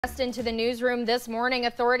Into the newsroom this morning,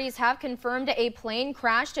 authorities have confirmed a plane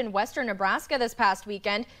crashed in western Nebraska this past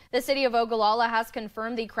weekend. The city of Ogallala has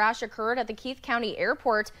confirmed the crash occurred at the Keith County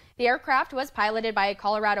Airport. The aircraft was piloted by a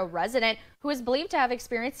Colorado resident who is believed to have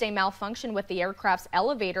experienced a malfunction with the aircraft's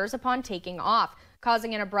elevators upon taking off,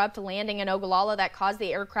 causing an abrupt landing in Ogallala that caused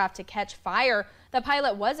the aircraft to catch fire. The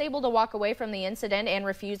pilot was able to walk away from the incident and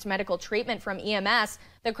refused medical treatment from EMS.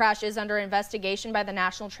 The crash is under investigation by the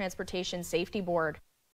National Transportation Safety Board.